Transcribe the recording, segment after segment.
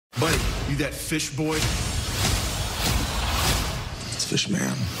Buddy, you that fish boy? It's Fish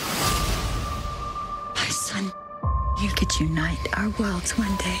Man. My son, you could unite our worlds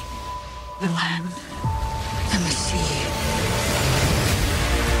one day. The land and the sea.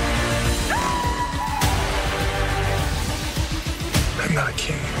 I'm not a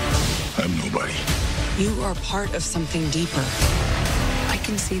king. I'm nobody. You are part of something deeper. I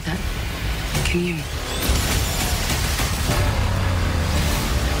can see that. Can you?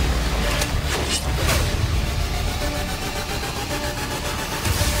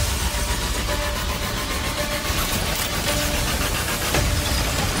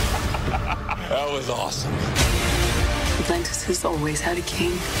 That was awesome. Atlantis has always had a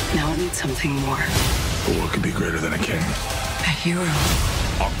king. Now it needs something more. But what could be greater than a king? A hero.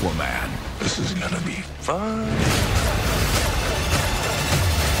 Aquaman. This is gonna be fun.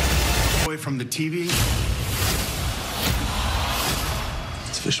 Boy from the TV?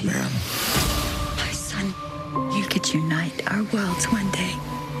 It's Fish Man. My son, you could unite our worlds one day.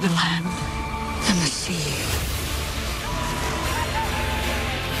 The land And the sea.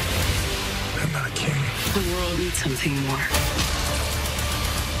 I'm not a king. The world needs something more.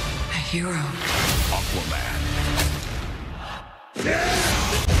 A hero. Aquaman.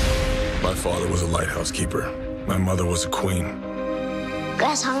 My father was a lighthouse keeper. My mother was a queen.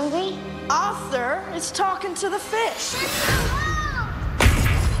 Guys hungry? Arthur is talking to the fish.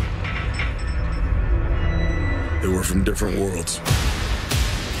 They were from different worlds.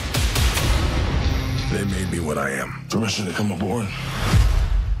 They made me what I am. Permission to come aboard?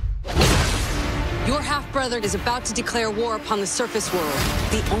 Your half-brother is about to declare war upon the surface world.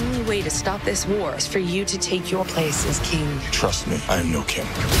 The only way to stop this war is for you to take your place as king. Trust me, I am no king.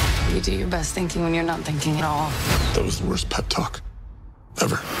 You do your best thinking when you're not thinking at all. That was the worst pep talk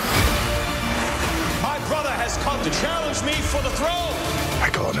ever. My brother has come to challenge me for the throne. I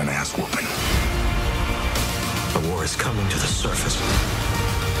call it an ass whooping. The war is coming to the surface,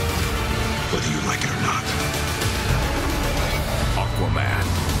 whether you like it or not. Aquaman.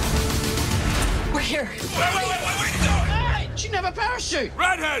 We're here. Wait, what are you doing? Hey, she never parachute.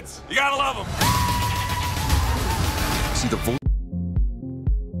 Redheads, you gotta love them. See the